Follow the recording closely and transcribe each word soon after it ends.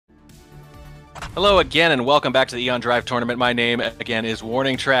Hello again, and welcome back to the Aeon Drive Tournament. My name, again, is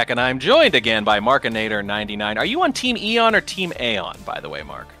Warning Track, and I'm joined again by Markinator99. Are you on Team Aeon or Team Aeon, by the way,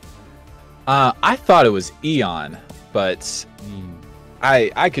 Mark? I thought it was Aeon, but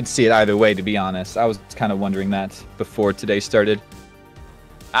I could see it either way, to be honest. I was kind of wondering that before today started.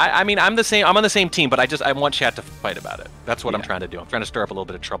 I mean, I'm on the same team, but I want chat to fight about it. That's what I'm trying to do. I'm trying to stir up a little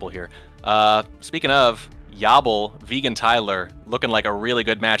bit of trouble here. Speaking of, Yabl, Vegan Tyler, looking like a really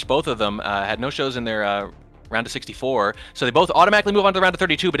good match. Both of them had no shows in their round of 64, so they both automatically move on to the round of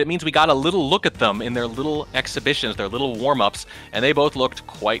 32, but it means we got a little look at them in their little exhibitions, their little warm-ups, and they both looked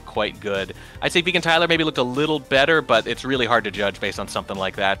quite good. I'd say Vegan Tyler maybe looked a little better, but it's really hard to judge based on something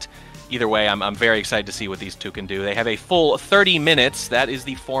like that. Either way, I'm very excited to see what these two can do. They have a full 30 minutes. That is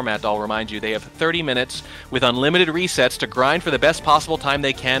the format, I'll remind you. They have 30 minutes with unlimited resets to grind for the best possible time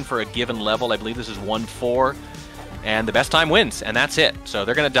they can for a given level. I believe this is 1-4, and the best time wins, and that's it. So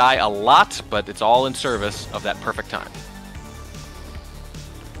they're going to die a lot, but it's all in service of that perfect time.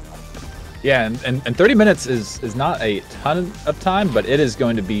 Yeah, and 30 minutes is not a ton of time, but it is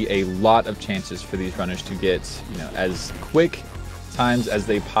going to be a lot of chances for these runners to get, as quick times as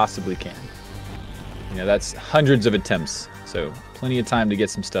they possibly can. That's hundreds of attempts, so plenty of time to get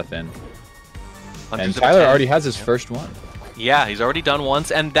some stuff in. And Tyler already has his first one. Yeah, he's already done once,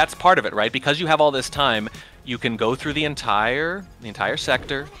 and that's part of it, right? Because you have all this time, you can go through the entire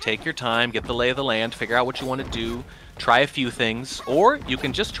sector, take your time, get the lay of the land, figure out what you want to do, try a few things, or you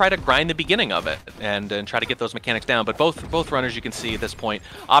can just try to grind the beginning of it and try to get those mechanics down. But both runners, you can see at this point,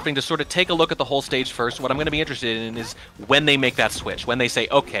 opting to sort of take a look at the whole stage first. What I'm going to be interested in is when they make that switch, when they say,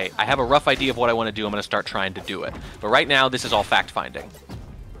 okay, I have a rough idea of what I want to do, I'm going to start trying to do it. But right now, this is all fact-finding.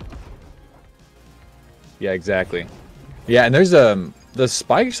 Yeah, exactly. Yeah, and there's the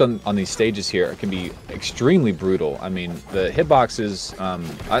spikes on these stages here can be extremely brutal. I mean, the hitboxes,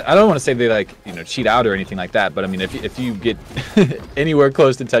 I don't want to say they cheat out or anything like that, but I mean, if you get anywhere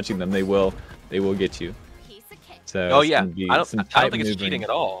close to touching them, they will get you. So oh yeah, I don't think it's cheating at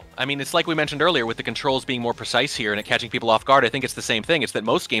all. I mean, it's like we mentioned earlier with the controls being more precise here and it catching people off guard. I think it's the same thing. It's that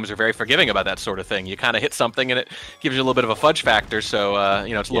most games are very forgiving about that sort of thing. You kind of hit something and it gives you a little bit of a fudge factor, so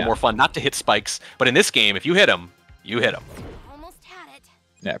it's a little more fun not to hit spikes. But in this game, if you hit them, you hit them.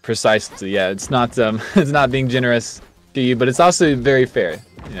 Yeah, precisely. Yeah, it's not it's not being generous to you, but it's also very fair.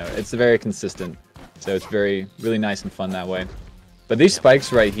 It's very consistent, so it's really nice and fun that way. But these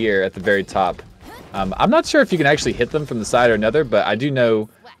spikes right here at the very top, I'm not sure if you can actually hit them from the side or another, but I do know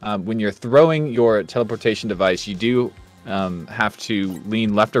when you're throwing your teleportation device, you do have to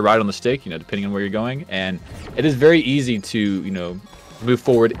lean left or right on the stick, depending on where you're going, and it is very easy to move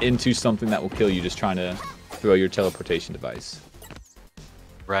forward into something that will kill you just trying to throw your teleportation device.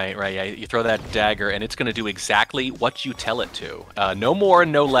 Right, yeah. You throw that dagger, and it's going to do exactly what you tell it to. No more,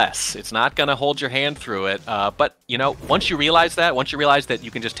 no less. It's not going to hold your hand through it. But, once you realize that you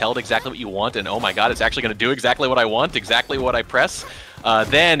can just tell it exactly what you want, and oh my god, it's actually going to do exactly what I want, exactly what I press,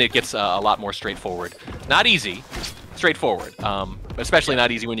 then it gets a lot more straightforward. Not easy, straightforward. Especially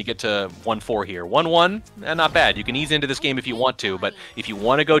not easy when you get to 1-4 here. 1-1, not bad. You can ease into this game if you want to, but if you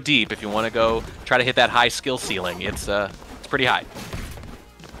want to go deep, if you want to go try to hit that high skill ceiling, it's pretty high.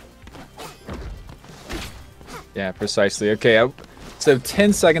 Yeah, precisely. Okay, so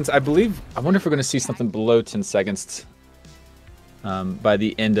 10 seconds. I wonder if we're going to see something below 10 seconds by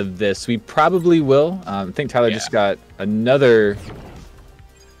the end of this. We probably will. I think Tyler just got another...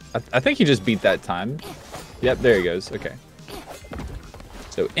 I think he just beat that time. Yep, there he goes. Okay.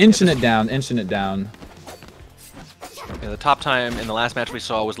 So inching it down. Yeah, the top time in the last match we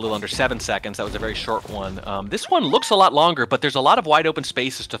saw was a little under 7 seconds. That was a very short one. This one looks a lot longer, but there's a lot of wide open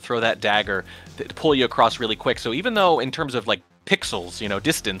spaces to throw that dagger to pull you across really quick. So even though in terms of pixels,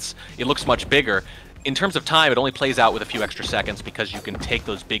 distance, it looks much bigger, in terms of time, it only plays out with a few extra seconds because you can take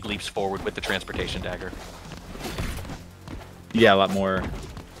those big leaps forward with the transportation dagger. Yeah, a lot more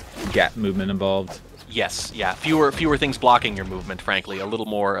gap movement involved. Yes, yeah, fewer things blocking your movement. Frankly, a little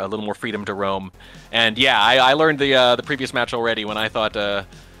more freedom to roam. And yeah, I learned the previous match already when I thought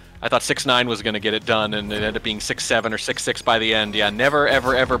 6-9 was going to get it done, and it ended up being 6-7 or 6-6 by the end. Yeah, never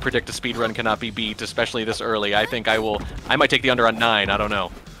ever predict a speedrun cannot be beat, especially this early. I think I might take the under on 9. I don't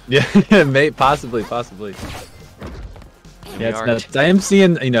know. Yeah, possibly. Yeah, it's nuts. I am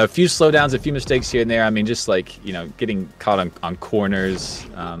seeing, a few slowdowns, a few mistakes here and there. I mean, just getting caught on corners,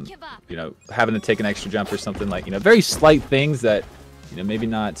 having to take an extra jump or something very slight things that, maybe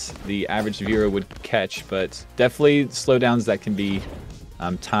not the average viewer would catch, but definitely slowdowns that can be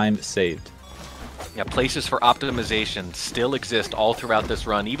time saved. Yeah, places for optimization still exist all throughout this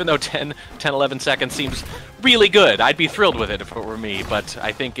run, even though 10, 11 seconds seems really good. I'd be thrilled with it if it were me, but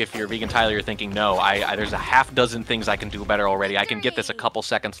I think if you're Vegan Tyler, you're thinking, no, there's a half dozen things I can do better already. I can get this a couple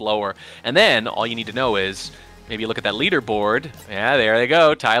seconds lower. And then all you need to know is, maybe look at that leaderboard. Yeah, there they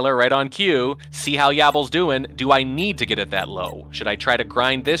go. Tyler right on cue. See how Yabl's doing. Do I need to get it that low? Should I try to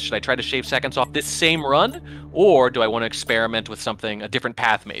grind this? Should I try to shave seconds off this same run? Or do I want to experiment with something, a different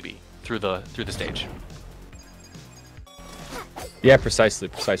path maybe, through the stage? Yeah, precisely.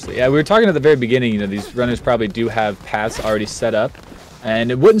 Yeah, we were talking at the very beginning, these runners probably do have paths already set up.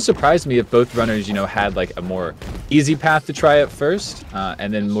 And it wouldn't surprise me if both runners, had like a more easy path to try at first,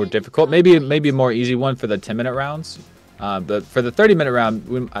 and then more difficult. Maybe a more easy one for the 10-minute rounds. But for the 30-minute round,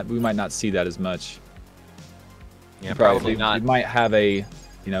 we might not see that as much. Yeah, probably not. We might have a,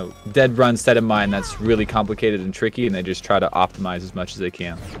 dead run set in mind that's really complicated and tricky, and they just try to optimize as much as they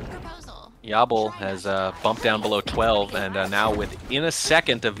can. Yabl has bumped down below 12, and now within a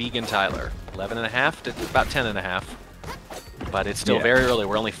second of Vegan Tyler. 11.5 to about 10.5. But it's still very early.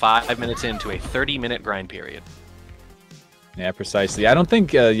 We're only 5 minutes into a 30-minute grind period. Yeah, precisely. I don't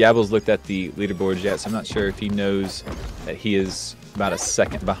think Yabl's looked at the leaderboards yet, so I'm not sure if he knows that he is about a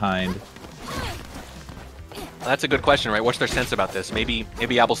second behind. That's a good question, right? What's their sense about this? Maybe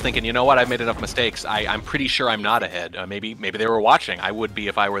Yabl's thinking, you know what, I've made enough mistakes. I'm pretty sure I'm not ahead. Maybe they were watching. I would be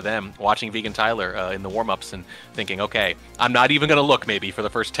if I were them, watching Vegan Tyler in the warm-ups and thinking, okay, I'm not even going to look maybe for the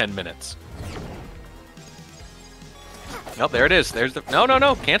first 10 minutes. Nope, there it is. There's the...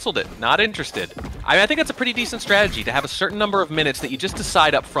 No. Canceled it. Not interested. I think that's a pretty decent strategy, to have a certain number of minutes that you just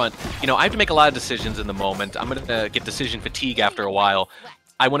decide up front. I have to make a lot of decisions in the moment. I'm going to get decision fatigue after a while.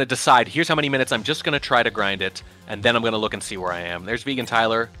 I want to decide, here's how many minutes I'm just going to try to grind it, and then I'm going to look and see where I am. There's Vegan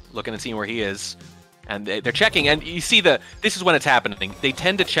Tyler looking and seeing where he is. And they're checking, and you see this is when it's happening. They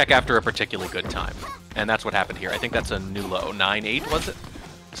tend to check after a particularly good time. And that's what happened here. I think that's a new low. 9.8, was it?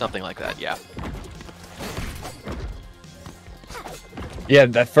 Something like that, yeah. Yeah,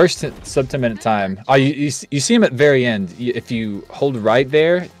 that first sub 10-minute time. You see him at very end. If you hold right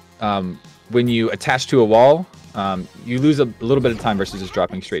there, when you attach to a wall, you lose a little bit of time versus just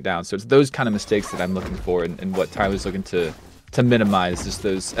dropping straight down. So it's those kind of mistakes that I'm looking for, and what Tyler's looking to minimize. Just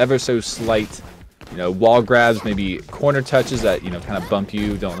those ever so slight, wall grabs, maybe corner touches that kind of bump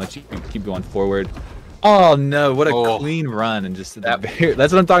you, don't let you keep going forward. Oh no! What a clean run, and just that's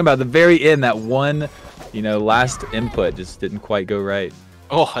what I'm talking about. At the very end, that one. Last input just didn't quite go right.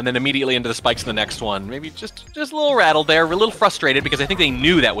 Oh, and then immediately into the spikes in the next one. Maybe just a little rattled there, a little frustrated, because I think they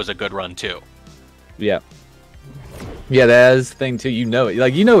knew that was a good run too. Yeah. Yeah, that is the thing too. You know it.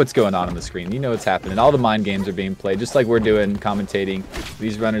 Like, what's going on the screen. You know what's happening. All the mind games are being played, just like we're doing commentating.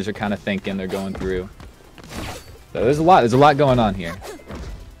 These runners are kind of thinking, they're going through. So there's a lot going on here.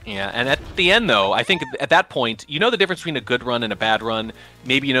 Yeah, and at the end, though, I think at that point, you know the difference between a good run and a bad run.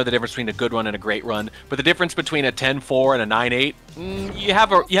 Maybe you know the difference between a good run and a great run. But the difference between a 10-4 and a 9-8, you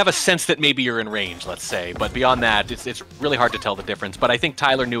have a sense that maybe you're in range, let's say. But beyond that, it's really hard to tell the difference. But I think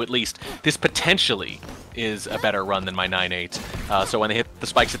Tyler knew at least this potentially is a better run than my 9.8. So when they hit the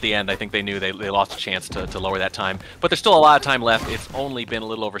spikes at the end, I think they knew they lost a chance to lower that time. But there's still a lot of time left. It's only been a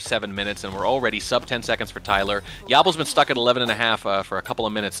little over 7 minutes, and we're already sub 10 seconds for Tyler. Yabl's been stuck at 11.5 for a couple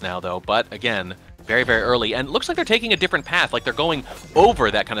of minutes now, though. But again, very, very early. And it looks like they're taking a different path. Like they're going over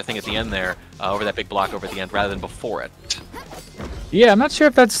that kind of thing at the end there, over that big block over at the end, rather than before it. Yeah, I'm not sure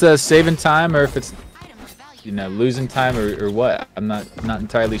if that's saving time or if it's, losing time or what. I'm not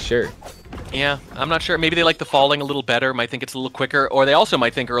entirely sure. Yeah, I'm not sure. Maybe they like the falling a little better, might think it's a little quicker, or they also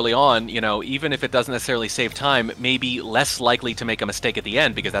might think early on, even if it doesn't necessarily save time, maybe less likely to make a mistake at the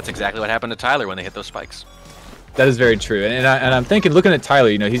end, because that's exactly what happened to Tyler when they hit those spikes. That is very true, and I'm thinking, looking at Tyler,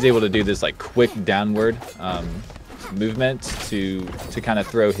 he's able to do this like quick downward movement to kind of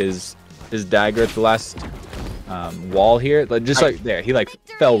throw his dagger at the last wall here, like there, he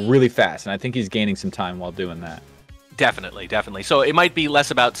fell really fast, and I think he's gaining some time while doing that. Definitely. So it might be less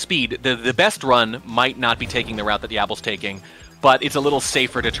about speed. The best run might not be taking the route that Yabl's taking, but it's a little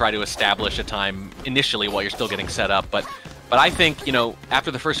safer to try to establish a time initially while you're still getting set up. But I think, after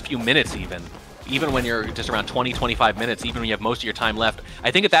the first few minutes even when you're just around 20, 25 minutes, even when you have most of your time left,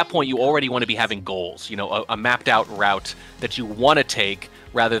 I think at that point you already want to be having goals, a mapped out route that you want to take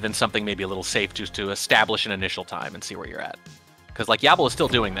rather than something maybe a little safe just to establish an initial time and see where you're at. Because Yabl is still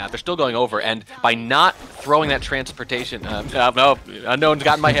doing that. They're still going over, and by not throwing that transportation, unknown's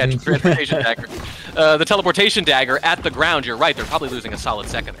got in my head, transportation dagger, the teleportation dagger at the ground, you're right, they're probably losing a solid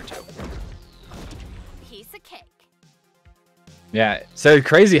second or two. Piece of cake. Yeah, so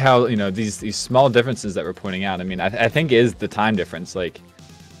crazy how, these small differences that we're pointing out. I mean, I think is the time difference. Like,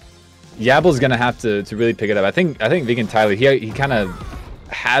 Yabl's gonna have to really pick it up. I think Vegan Tyler, he kind of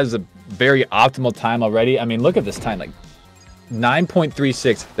has a very optimal time already. I mean, look at this time, like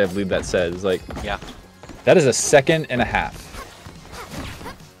 9.36, I believe that says. Like, yeah, that is a second and a half.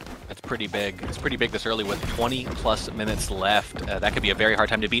 That's pretty big. It's pretty big this early with 20+ minutes left. That could be a very hard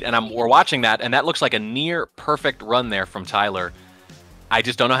time to beat. And we're watching that, and that looks like a near perfect run there from Tyler. I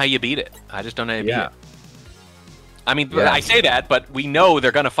just don't know how you beat it. I just don't know how you beat it. I mean, I say that, but we know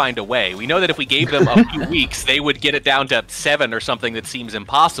they're going to find a way. We know that if we gave them a few weeks, they would get it down to 7 or something that seems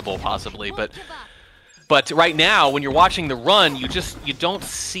impossible, possibly. But right now, when you're watching the run, you don't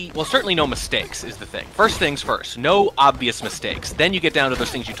see, well, certainly no mistakes is the thing. First things first, no obvious mistakes. Then you get down to those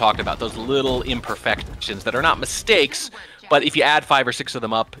things you talked about, those little imperfections that are not mistakes, but if you add 5 or 6 of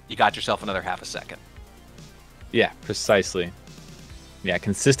them up, you got yourself another half a second. Yeah, precisely. Yeah,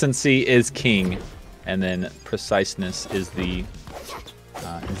 consistency is king. And then preciseness is the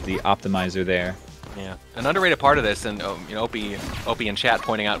optimizer there. Yeah, an underrated part of this, and you know, Opie in chat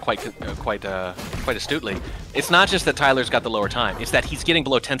pointing out quite astutely, it's not just that Tyler's got the lower time; it's that he's getting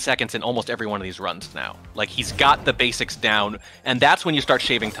below 10 seconds in almost every one of these runs now. Like, he's got the basics down, and that's when you start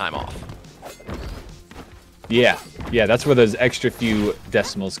shaving time off. Yeah, that's where those extra few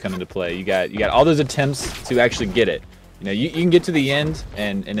decimals come into play. You got all those attempts to actually get it. You know, you can get to the end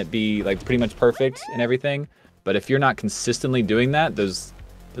and it be like pretty much perfect and everything, but if you're not consistently doing that, those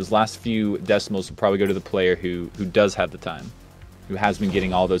last few decimals will probably go to the player who does have the time, who has been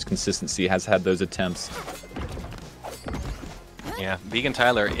getting all those consistency, has had those attempts. Yeah, Vegan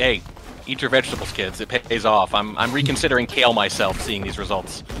Tyler, hey, eat your vegetables, kids. It pays off. I'm reconsidering kale myself, seeing these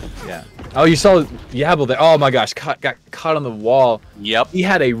results. Yeah. Oh, you saw Yabl there. Oh my gosh, got caught on the wall. Yep. He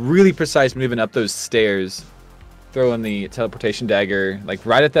had a really precise movement up those stairs. Throwing the teleportation dagger, like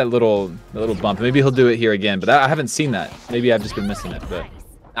right at that little bump. Maybe he'll do it here again, but I haven't seen that. Maybe I've just been missing it. But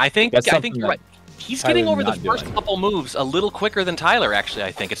I think you're right. He's getting over the first couple moves a little quicker than Tyler, actually,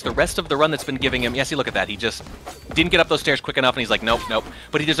 I think. It's the rest of the run that's been giving him... Yeah, see, look at that. He just didn't get up those stairs quick enough, and he's like, nope.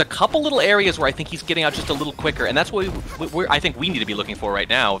 But there's a couple little areas where I think he's getting out just a little quicker, and that's what I think we need to be looking for right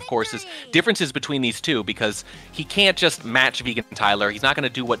now, of course, is differences between these two, because he can't just match Vegan Tyler. He's not going to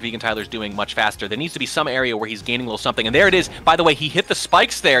do what Vegan Tyler's doing much faster. There needs to be some area where he's gaining a little something, and there it is. By the way, he hit the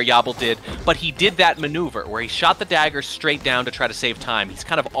spikes there, Yabl did, but he did that maneuver where he shot the dagger straight down to try to save time. He's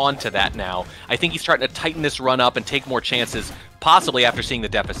kind of onto that now. I think he's starting to tighten this run up and take more chances, possibly after seeing the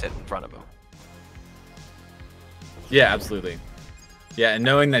deficit in front of him. Yeah, absolutely. Yeah, and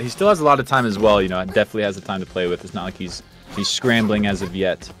knowing that he still has a lot of time as well, you know, definitely has the time to play with. It's not like he's scrambling as of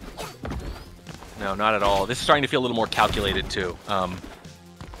yet. No, not at all. This is starting to feel a little more calculated too.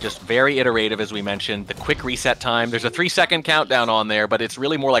 Just very iterative, as we mentioned. The quick reset time. There's a 3-second countdown on there, but it's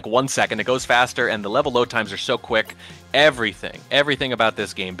really more like 1 second. It goes faster, and the level load times are so quick. Everything about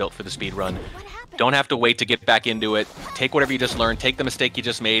this game built for the speed run. Don't have to wait to get back into it. Take whatever you just learned, take the mistake you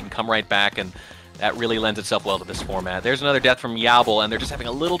just made, and come right back, and that really lends itself well to this format. There's another death from Yabl, and they're just having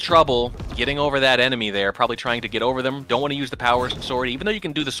a little trouble getting over that enemy there, probably trying to get over them. Don't want to use the power sword. Even though you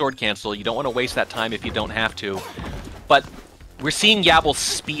can do the sword cancel, you don't want to waste that time if you don't have to. But we're seeing Yabl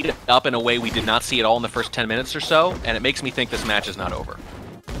speed up in a way we did not see at all in the first 10 minutes or so, and it makes me think this match is not over.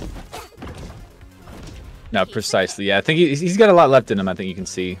 No, precisely. Yeah, I think he's got a lot left in him, I think you can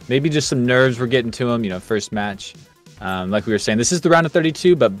see. Maybe just some nerves were getting to him, you know, first match. Like we were saying, this is the round of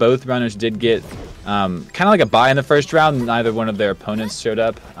 32, but both runners did get kind of like a bye in the first round. Neither one of their opponents showed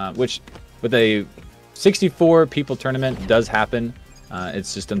up, which with a 64 people tournament does happen.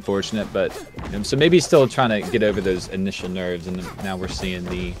 It's just unfortunate, but you know, so maybe he's still trying to get over those initial nerves, and now we're seeing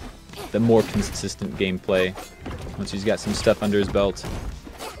the more consistent gameplay once he's got some stuff under his belt.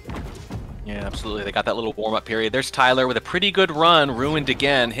 Yeah, absolutely. They got that little warm-up period. There's Tyler with a pretty good run, ruined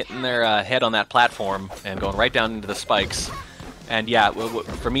again, hitting their head on that platform and going right down into the spikes. And yeah,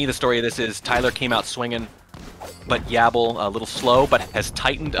 for me, the story of this is Tyler came out swinging, but Yabl a little slow, but has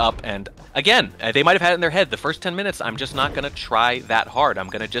tightened up. And again, they might have had it in their head, the first 10 minutes, I'm just not going to try that hard. I'm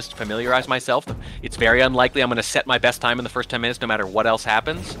going to just familiarize myself. It's very unlikely I'm going to set my best time in the first 10 minutes no matter what else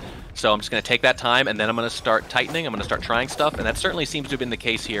happens. So I'm just going to take that time, and then I'm going to start tightening. I'm going to start trying stuff, and that certainly seems to have been the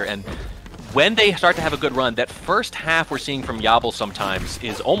case here. And when they start to have a good run, that first half we're seeing from Yabl sometimes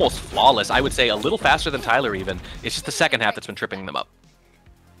is almost flawless. I would say a little faster than Tyler even. It's just the second half that's been tripping them up.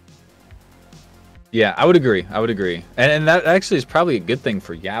 Yeah, I would agree. And that actually is probably a good thing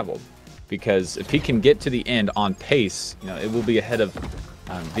for Yabl, because if he can get to the end on pace, you know, it will be ahead of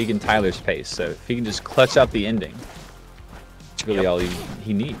Vegan Tyler's pace. So if he can just clutch out the ending, it's really all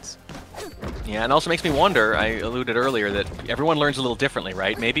he needs. Yeah, and also makes me wonder, I alluded earlier, that everyone learns a little differently,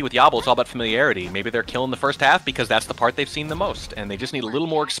 right? Maybe with Yabl, it's all about familiarity. Maybe they're killing the first half because that's the part they've seen the most, and they just need a little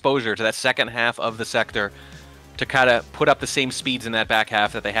more exposure to that second half of the sector to kind of put up the same speeds in that back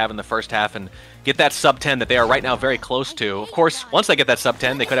half that they have in the first half and get that sub 10 that they are right now very close to. Of course, once they get that sub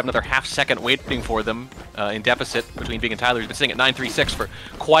 10, they could have another half second waiting for them in deficit between Vig and Tyler, who's been sitting at 9.36 for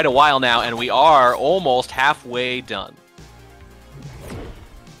quite a while now, and we are almost halfway done.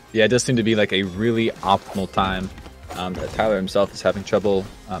 Yeah, it does seem to be like a really optimal time that Tyler himself is having trouble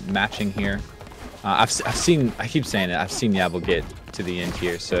matching here. I've seen, I keep saying it, I've seen Yabl get to the end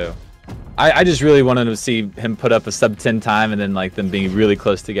here, so I just really wanted to see him put up a sub 10 time and then like them being really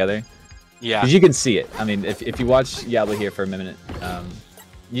close together. Yeah, because you can see it. I mean, if you watch Yabl here for a minute,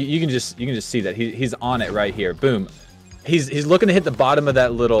 you can just see that he's on it right here. Boom, he's looking to hit the bottom of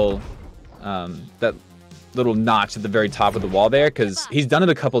that little notch at the very top of the wall there, because he's done it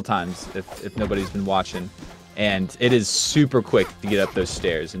a couple times if nobody's been watching, and it is super quick to get up those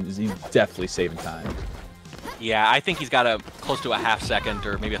stairs, and he's definitely saving time. Yeah, I think he's got a close to a half second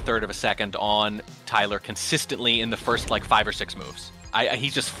or maybe a third of a second on Tyler consistently in the first like 5 or 6 moves.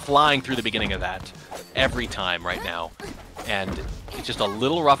 He's just flying through the beginning of that every time right now, and it's just a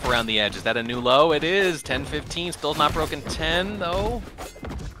little rough around the edge. Is that a new low? It is. 10-15, still not broken 10 though.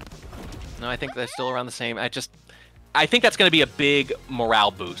 No, I think they're still around the same. I think that's going to be a big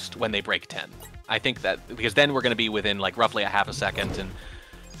morale boost when they break 10. I think that because then we're going to be within like roughly a half a second, and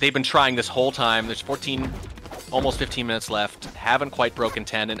they've been trying this whole time. There's 14, almost 15 minutes left. Haven't quite broken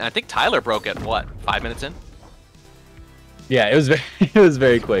 10, and I think Tyler broke it, what, 5 minutes in? Yeah, it was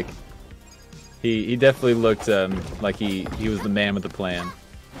very quick. He definitely looked like he was the man with the plan.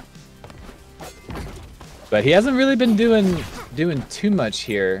 But he hasn't really been doing too much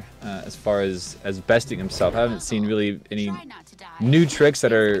here as far as besting himself. I haven't seen really any new tricks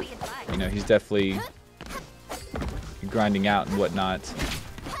that are, you know, he's definitely grinding out and whatnot.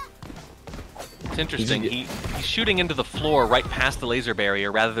 It's interesting. He's shooting into the floor right past the laser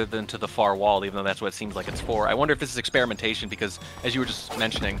barrier rather than to the far wall, even though that's what it seems like it's for. I wonder if this is experimentation because, as you were just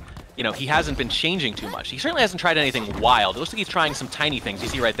mentioning, you know, he hasn't been changing too much. He certainly hasn't tried anything wild. It looks like he's trying some tiny things. You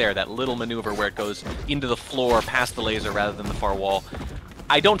see right there, that little maneuver where it goes into the floor past the laser rather than the far wall.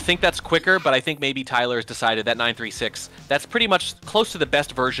 I don't think that's quicker, but I think maybe Tyler has decided that 936, that's pretty much close to the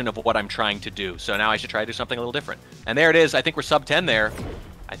best version of what I'm trying to do. So now I should try to do something a little different. And there it is. I think we're sub 10 there.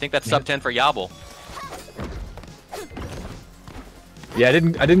 I think that's sub 10 for Yabl. Yeah,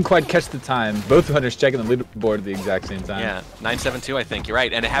 I didn't quite catch the time. Both hunters checking the leaderboard at the exact same time. Yeah, 972, I think. You're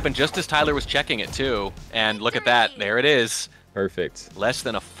right. And it happened just as Tyler was checking it, too. And look at that. There it is. Perfect. Less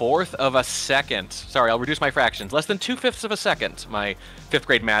than a 1/4 of a second. Sorry, I'll reduce my fractions. Less than 2/5 of a second. My 5th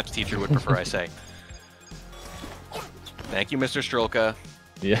grade math teacher would prefer I say. Thank you, Mr. Strolka.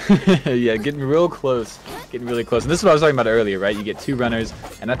 Yeah, yeah, getting real close. Getting really close. And this is what I was talking about earlier, right? You get 2 runners,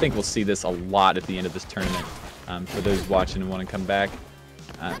 and I think we'll see this a lot at the end of this tournament. For those watching and want to come back,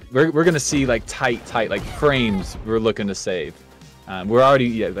 we're going to see like tight, like frames we're looking to save. We're already,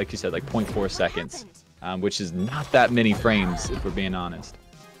 yeah, like you said, like 0.4 seconds, which is not that many frames if we're being honest.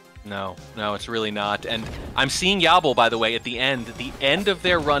 No, it's really not. And I'm seeing Yabl, by the way, at the end of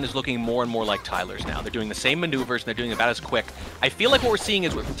their run is looking more and more like Tyler's now. They're doing the same maneuvers, and they're doing about as quick. I feel like what we're seeing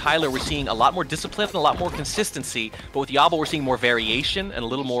is with Tyler, we're seeing a lot more discipline and a lot more consistency, but with Yabl, we're seeing more variation and a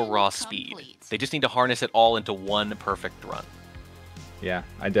little more raw speed. They just need to harness it all into one perfect run. Yeah,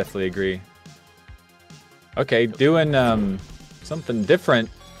 I definitely agree. Okay, doing something different.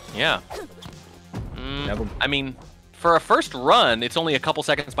 Yeah. I mean, for a first run, it's only a couple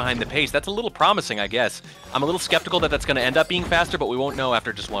seconds behind the pace. That's a little promising, I guess. I'm a little skeptical that that's going to end up being faster, but we won't know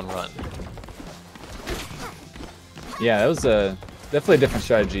after just one run. Yeah, that was definitely a different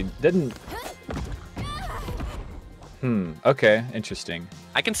strategy. Didn't... okay, interesting.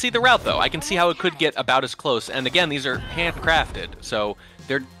 I can see the route, though. I can see how it could get about as close. And again, these are handcrafted, so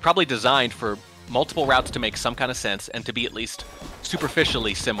they're probably designed for multiple routes to make some kind of sense and to be at least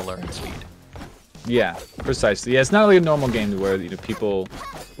superficially similar in speed. Yeah, precisely. Yeah, it's not like a normal game where, you know, people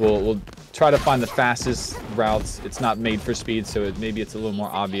will try to find the fastest routes. It's not made for speed, so maybe it's a little more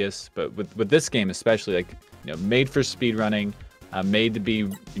obvious. But with this game especially, like, you know, made for speed running, made to be,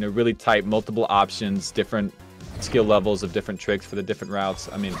 you know, really tight, multiple options, different skill levels of different tricks for the different routes.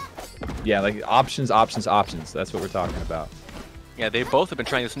 I mean, yeah, like options. That's what we're talking about. Yeah, they both have been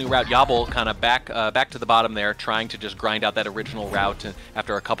trying this new route. Yabl kind of back to the bottom there, trying to just grind out that original route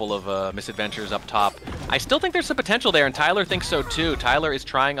after a couple of misadventures up top. I still think there's some potential there, and Tyler thinks so too. Tyler is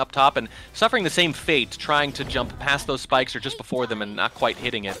trying up top and suffering the same fate, trying to jump past those spikes or just before them and not quite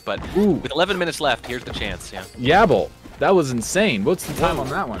hitting it. But with 11 minutes left, here's the chance. Yeah. Yabl, that was insane. What's the time on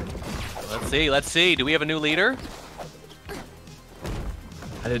that one? Let's see. Do we have a new leader?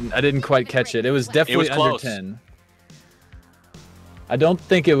 I didn't quite catch it. It was definitely under close. 10. I don't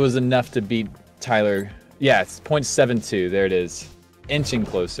think it was enough to beat Tyler. Yeah, it's 0.72. There it is. Inching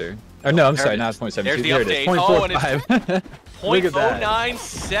closer. Or no, I'm sorry, not 0.72. There's the there update. it is. 0.45. Look at that. 0.09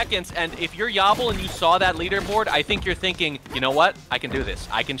 seconds, and if you're Yabl and you saw that leaderboard, I think you're thinking, you know what? I can do this.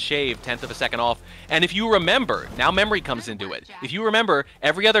 I can shave 1/10 of a second off. And if you remember, now memory comes into it. If you remember,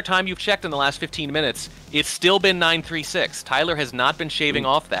 every other time you've checked in the last 15 minutes, it's still been 936. Tyler has not been shaving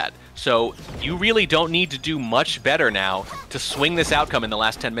off that. So you really don't need to do much better now to swing this outcome in the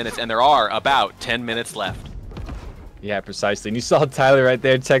last 10 minutes, and there are about 10 minutes left. Yeah, precisely. And you saw Tyler right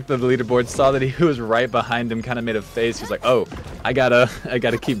there, checked the leaderboard, saw that he was right behind him, kind of made a face. He's like, "Oh, I gotta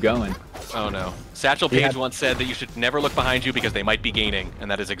keep going." Oh no. Satchel Paige once said that you should never look behind you because they might be gaining, and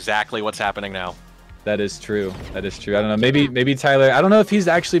that is exactly what's happening now. That is true. That is true. I don't know. Maybe Tyler. I don't know if he's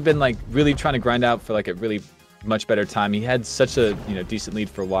actually been like really trying to grind out for like a really much better time. He had such a decent lead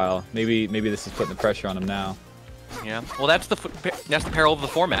for a while. Maybe this is putting the pressure on him now. Yeah. Well, that's the peril of the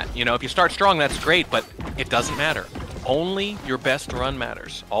format. You know, if you start strong, that's great, but it doesn't matter. Only your best run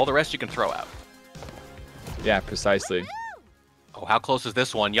matters. All the rest you can throw out. Yeah, precisely. Oh, how close is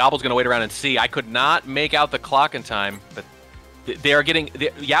this one? Yabl's going to wait around and see. I could not make out the clock in time, but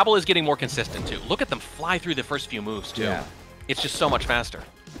Yabl is getting more consistent, too. Look at them fly through the first few moves, too. Yeah. It's just so much faster.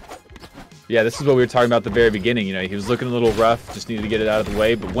 Yeah, this is what we were talking about at the very beginning. You know, he was looking a little rough, just needed to get it out of the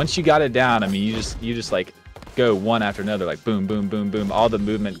way. But once you got it down, I mean, you just like go one after another, like boom, boom, boom, boom. All the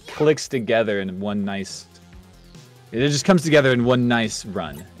movement clicks together in one nice. It just comes together in one nice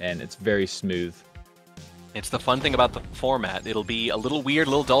run, and it's very smooth. It's the fun thing about the format. It'll be a little weird, a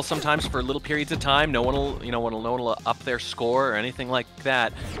little dull sometimes for little periods of time. No one will up their score or anything like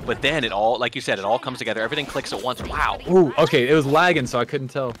that. But then it all, like you said, it all comes together. Everything clicks at once. Wow. Ooh, okay, it was lagging, so I couldn't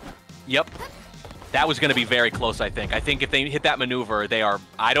tell. Yep. That was going to be very close, I think. I think if they hit that maneuver, they are...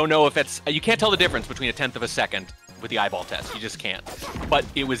 I don't know if it's... You can't tell the difference between a 1/10 of a second with the eyeball test. You just can't. But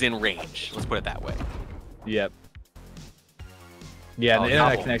it was in range. Let's put it that way. Yep. Yeah, and the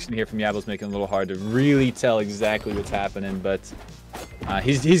internet connection here from Yabl's making it a little hard to really tell exactly what's happening, but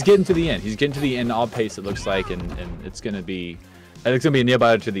he's getting to the end. He's getting to the end all pace, it looks like, and it's going to be a nail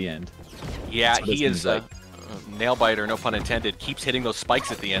biter to the end. Yeah, he is... nail biter, no pun intended, keeps hitting those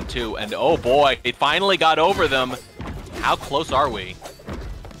spikes at the end too, and oh boy, it finally got over them. How close are we?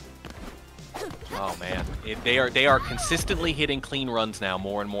 Oh man, they are consistently hitting clean runs now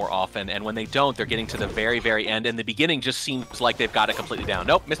more and more often, and when they don't, they're getting to the very, very end, and the beginning just seems like they've got it completely down.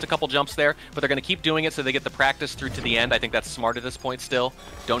 Nope, missed a couple jumps there, but they're going to keep doing it so they get the practice through to the end. I think that's smart at this point still.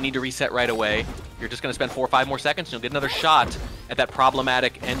 Don't need to reset right away. You're just going to spend 4 or 5 more seconds, and you'll get another shot at that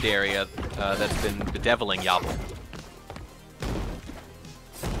problematic end area that's been bedeviling Yabl.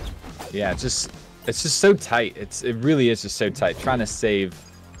 Yeah, it's just so tight. It really is just so tight. Trying to save,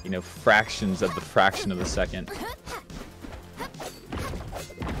 fractions of the fraction of a second.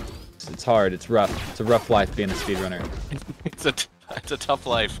 It's hard. It's rough. It's a rough life being a speedrunner. It's a tough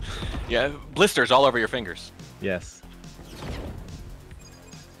life. Yeah, blisters all over your fingers. Yes.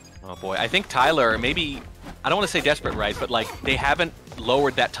 Oh boy, I think Tyler, maybe, I don't want to say desperate, right, but like they haven't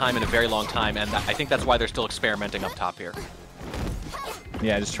lowered that time in a very long time, and I think that's why they're still experimenting up top here.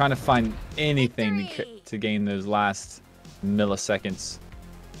 Yeah, just trying to find anything to gain those last milliseconds.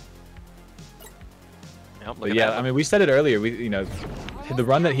 Yep, but yeah, I mean, we said it earlier. The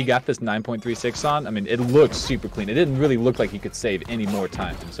run that he got this 9.36 on, I mean, it looked super clean. It didn't really look like he could save any more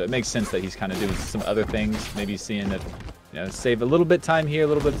time. So it makes sense that he's kind of doing some other things, maybe seeing that, save a little bit time here, a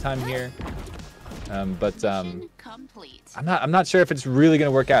little bit of time here. But I'm not sure if it's really going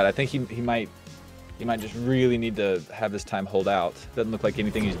to work out. I think he might just really need to have this time hold out. Doesn't look like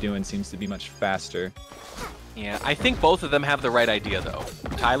anything he's doing seems to be much faster. Yeah, I think both of them have the right idea, though.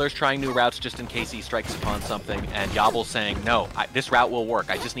 Tyler's trying new routes just in case he strikes upon something, and Yabl's saying, no, this route will work.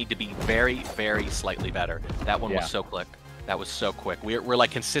 I just need to be very, very slightly better. That one was so quick. That was so quick. We're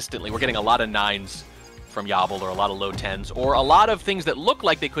like consistently, we're getting a lot of 9s from Yabl, or a lot of low 10s, or a lot of things that look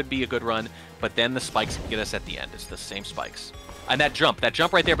like they could be a good run, but then the spikes get us at the end. It's the same spikes. And that jump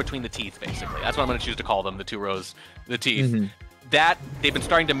right there between the teeth, basically. That's what I'm going to choose to call them, the 2 rows, the teeth. Mm-hmm. That, they've been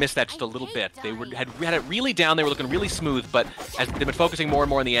starting to miss that just a little bit. They had it really down, they were looking really smooth, but as they've been focusing more and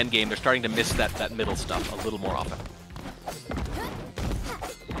more on the end game, they're starting to miss that middle stuff a little more often.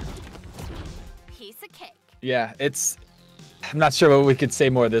 Piece of cake. Yeah, I'm not sure what we could say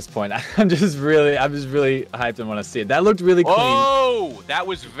more at this point. I'm just really hyped and want to see it. That looked really clean. Oh, that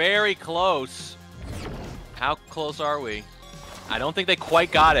was very close. How close are we? I don't think they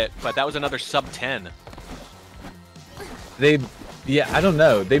quite got it, but that was another sub 10. Yeah, I don't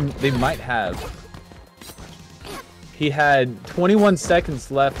know. They might have. He had 21 seconds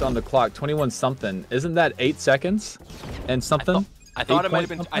left on the clock. 21 something. Isn't that 8 seconds and something? I thought it might have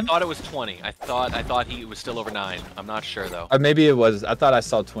been. I thought it was 20. I thought he was still over 9. I'm not sure though. Or maybe it was. I thought I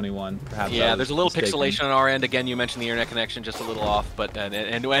saw 21. Perhaps. Yeah, there's a little mistaken. pixelation on our end. Again, you mentioned the internet connection just a little off, but and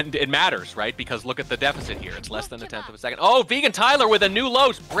it matters, right? Because look at the deficit here. It's less than a tenth of a second. Oh, Vegan Tyler with a new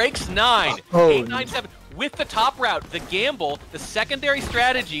low breaks 9. Oh. 8, 9, 7. With the top route, the gamble, the secondary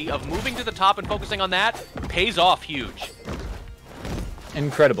strategy of moving to the top and focusing on that pays off huge.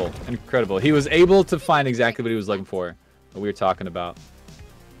 Incredible, incredible. He was able to find exactly what he was looking for. What we were talking about.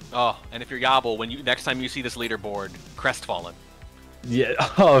 Oh, and if you're Yabl, when you next time you see this leaderboard, crestfallen. Yeah.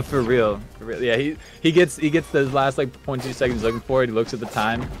 Oh, for real. For real. Yeah. He gets those last like 0.2 seconds looking for it. He looks at the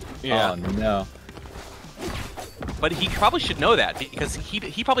time. Yeah. Oh no. But he probably should know that because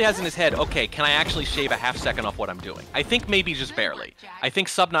he probably has in his head, okay, can I actually shave a half second off what I'm doing? I think maybe just barely. I think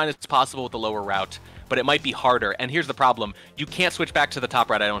sub 9 is possible with the lower route, but it might be harder. And here's the problem: you can't switch back to the top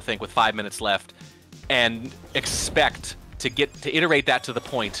route, I don't think, with 5 minutes left, and expect to iterate that to the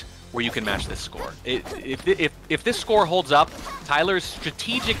point where you can match this score. If this score holds up, Tyler's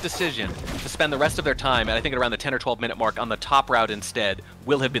strategic decision to spend the rest of their time, and I think at around the 10 or 12 minute mark, on the top route instead,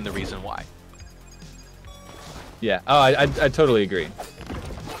 will have been the reason why. Yeah. Oh, I totally agree.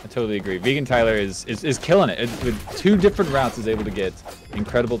 I totally agree. Vegan Tyler is killing it. With 2 different routes, is able to get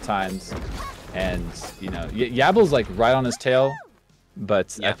incredible times, and you know, Yabl's like right on his tail.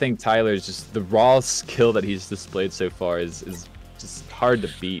 But yeah. I think Tyler's just the raw skill that he's displayed so far is just hard to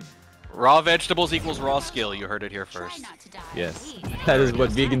beat. Raw vegetables equals raw skill. You heard it here first. Yes, that is what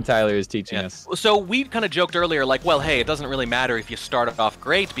Vegan Tyler is teaching us. So we kind of joked earlier, like, well, hey, it doesn't really matter if you start off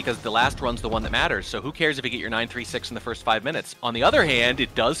great because the last run's the one that matters. So who cares if you get your 9.36 in the first 5 minutes? On the other hand,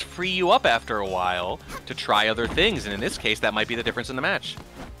 it does free you up after a while to try other things, and in this case, that might be the difference in the match.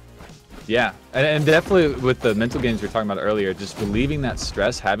 Yeah, and definitely with the mental games we were talking about earlier, just relieving that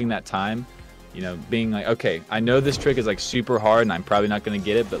stress, having that time, you know, being like, okay, I know this trick is like super hard and I'm probably not going to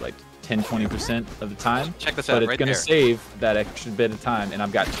get it, but like 10-20% of the time. Check this out, but it's right going to there. save that extra bit of time, and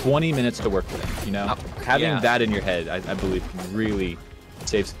I've got 20 minutes to work with it, you know? Having that in your head, I believe, can really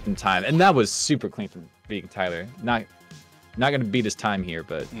save some time. And that was super clean from Vegan Tyler. Not going to beat his time here,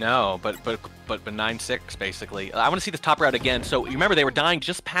 but... No, but 9.6, basically. I want to see this top route again. So, you remember, they were dying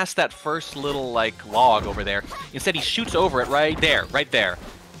just past that first little, like, log over there. Instead, he shoots over it right there,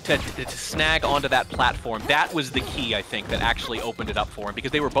 to snag onto that platform. That was the key, I think, that actually opened it up for him,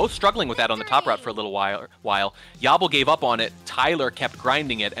 because they were both struggling with that on the top route for a little while. Yabl gave up on it. Tyler kept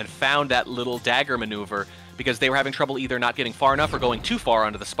grinding it and found that little dagger maneuver, because they were having trouble either not getting far enough or going too far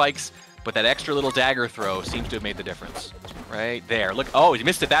onto the spikes. But that extra little dagger throw seems to have made the difference. Right there. Look. Oh, he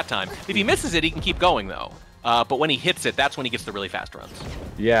missed it that time. If he misses it, he can keep going, though. But when he hits it, that's when he gets the really fast runs.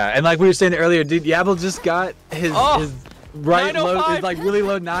 Yeah, and like we were saying earlier, dude, Yabl just got his right low, his like really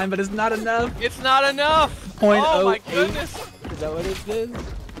low 9, but it's not enough. It's not enough. 0.08. Oh, my goodness. Is that what it is?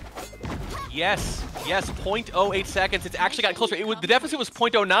 Yes, 0.08 seconds. It's actually gotten closer. The deficit was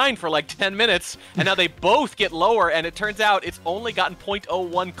 0.09 for like 10 minutes, and now they both get lower, and it turns out it's only gotten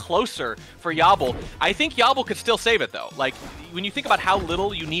 0.01 closer for Yabl. I think Yabl could still save it, though. Like, when you think about how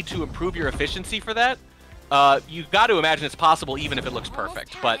little you need to improve your efficiency for that, you've got to imagine it's possible even if it looks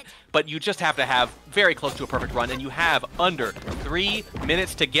perfect. But you just have to have very close to a perfect run, and you have under 3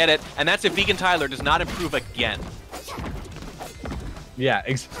 minutes to get it, and that's if Vegan Tyler does not improve again. Yeah,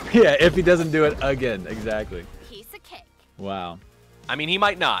 if he doesn't do it again, exactly. Piece of cake. Wow. I mean, he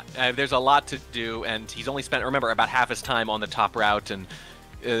might not. There's a lot to do, and he's only spent, remember, about half his time on the top route, and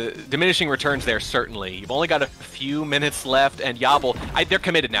diminishing returns there, certainly. You've only got a few minutes left, and Yabl, they're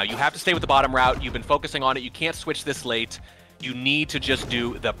committed now. You have to stay with the bottom route. You've been focusing on it. You can't switch this late. You need to just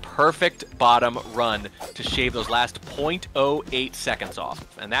do the perfect bottom run to shave those last 0.08 seconds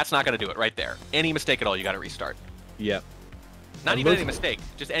off, and that's not going to do it right there. Any mistake at all, you got to restart. Yep. Not even any mistake,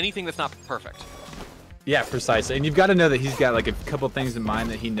 just anything that's not perfect. Yeah, precisely. And you've got to know that he's got like a couple things in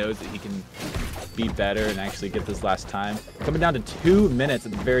mind that he knows that he can be better and actually get this last time. Coming down to 2 minutes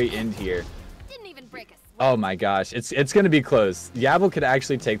at the very end here. Didn't even break a sweat. Oh my gosh, it's going to be close. Yabl could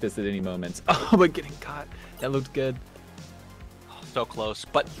actually take this at any moment. Oh, but getting caught. That looked good. So close.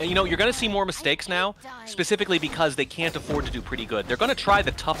 But, you know, you're going to see more mistakes now, specifically because they can't afford to do pretty good. They're going to try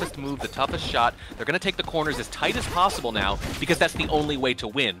the toughest move, the toughest shot. They're going to take the corners as tight as possible now because that's the only way to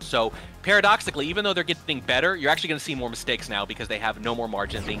win. So, paradoxically, even though they're getting better, you're actually going to see more mistakes now because they have no more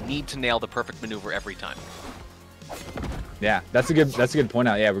margin. They need to nail the perfect maneuver every time. Yeah, that's a good point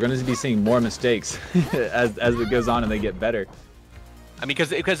out. Yeah, we're going to be seeing more mistakes as it goes on and they get better. I mean,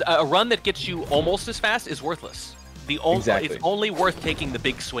 because a run that gets you almost as fast is worthless. The only Exactly. It's only worth taking the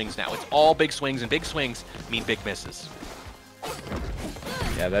big swings now. It's all big swings, and big swings mean big misses.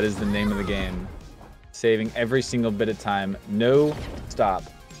 Yeah, that is the name of the game. Saving every single bit of time, no stop,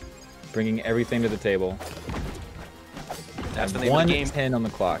 bringing everything to the table. That's the name of the game. 1:10 on the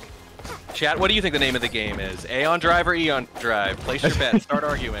clock. Chat, what do you think the name of the game is? Aeon Drive or Eon Drive? Place your bet. Start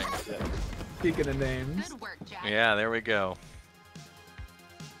arguing. Speaking of names. Good work, Jack. Yeah, there we go.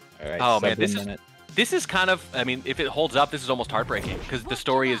 All right, Oh man, supplement. this is kind of, I mean, if it holds up, this is almost heartbreaking because the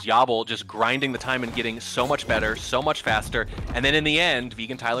story is Yabl just grinding the time and getting so much better, so much faster, and then in the end,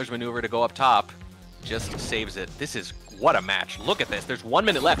 Vegan Tyler's maneuver to go up top just saves it. This is, what a match. Look at this. There's 1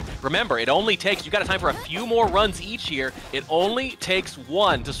 minute left. Remember, it only takes, you got time for a few more runs each here. It only takes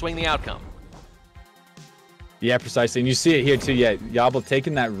one to swing the outcome. Yeah, precisely. And you see it here too. Yeah, Yabl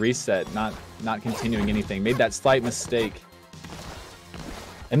taking that reset, not continuing anything. Made that slight mistake.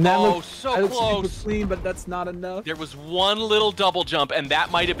 And that Oh, looked, so that looked super close. clean, but that's not enough. There was one little double jump, and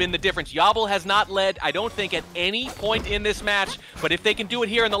that might have been the difference. Yabl has not led, I don't think, at any point in this match, but if they can do it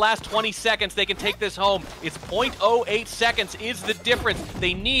here in the last 20 seconds, they can take this home. It's 0.08 seconds is the difference.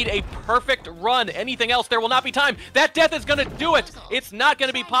 They need a perfect run. Anything else, there will not be time. That death is going to do it. It's not going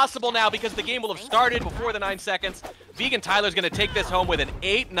to be possible now because the game will have started before the 9 seconds. Vegan Tyler's going to take this home with an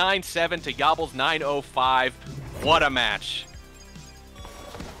 8.97 to Yabl's 9.05. What a match.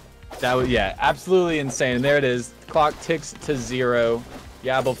 That was, yeah, absolutely insane. And there it is. The clock ticks to 0.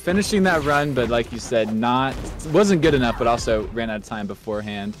 Yabl finishing that run, but like you said, wasn't good enough, but also ran out of time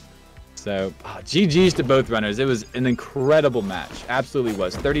beforehand. So, GG's to both runners. It was an incredible match. Absolutely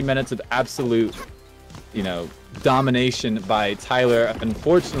was. 30 minutes of absolute, domination by Tyler,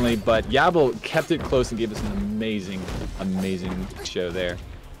 unfortunately, but Yabl kept it close and gave us an amazing, amazing show there.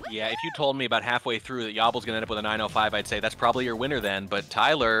 Yeah, if you told me about halfway through that Yabl's going to end up with a 9.05, I'd say that's probably your winner then. But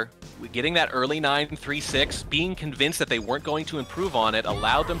Tyler, getting that early 9.36, being convinced that they weren't going to improve on it,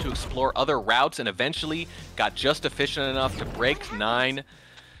 allowed them to explore other routes and eventually got just efficient enough to break 9.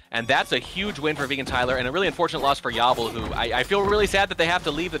 And that's a huge win for Vegan Tyler and a really unfortunate loss for Yabl, who I feel really sad that they have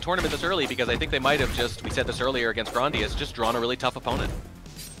to leave the tournament this early because I think they might have just, we said this earlier against Grandius, just drawn a really tough opponent.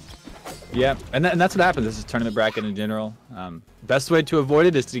 Yeah, and that's what happens. This is tournament bracket in general. Best way to avoid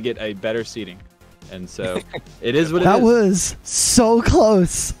it is to get a better seating. And so it is what it is. That was so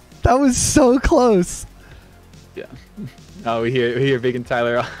close. That was so close. Yeah. Oh, we hear Vegan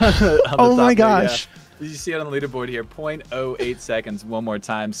Tyler on the Oh top my there, gosh. yeah. Did you see it on the leaderboard here? 0.08 seconds one more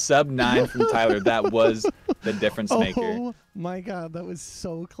time. Sub 9 from Tyler. That was the difference maker. Oh my god, that was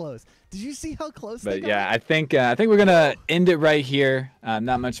so close. Did you see how close they But got? yeah, I think we're gonna end it right here.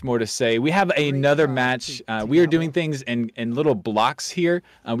 Not much more to say. We have another match. We are doing things in little blocks here.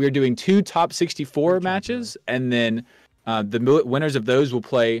 We are doing 2 top 64 matches, and then the winners of those will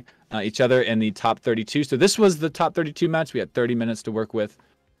play each other in the top 32. So this was the top 32 match. We had 30 minutes to work with.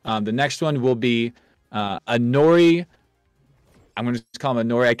 The next one will be Anori. I'm gonna just call him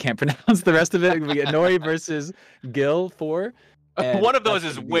Anori. I can't pronounce the rest of it. It'll be Anori versus Gil 4. One of those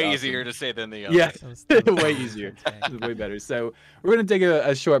that's is gonna be way awesome. easier to say than the other. Yeah, So stupid. way easier. This is way better. So we're going to take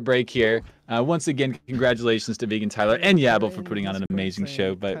a short break here. Once again, congratulations to Vegan Tyler and Yabl for putting on an amazing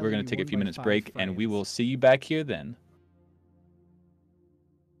show. But we're going to take a few minutes break, and we will see you back here then.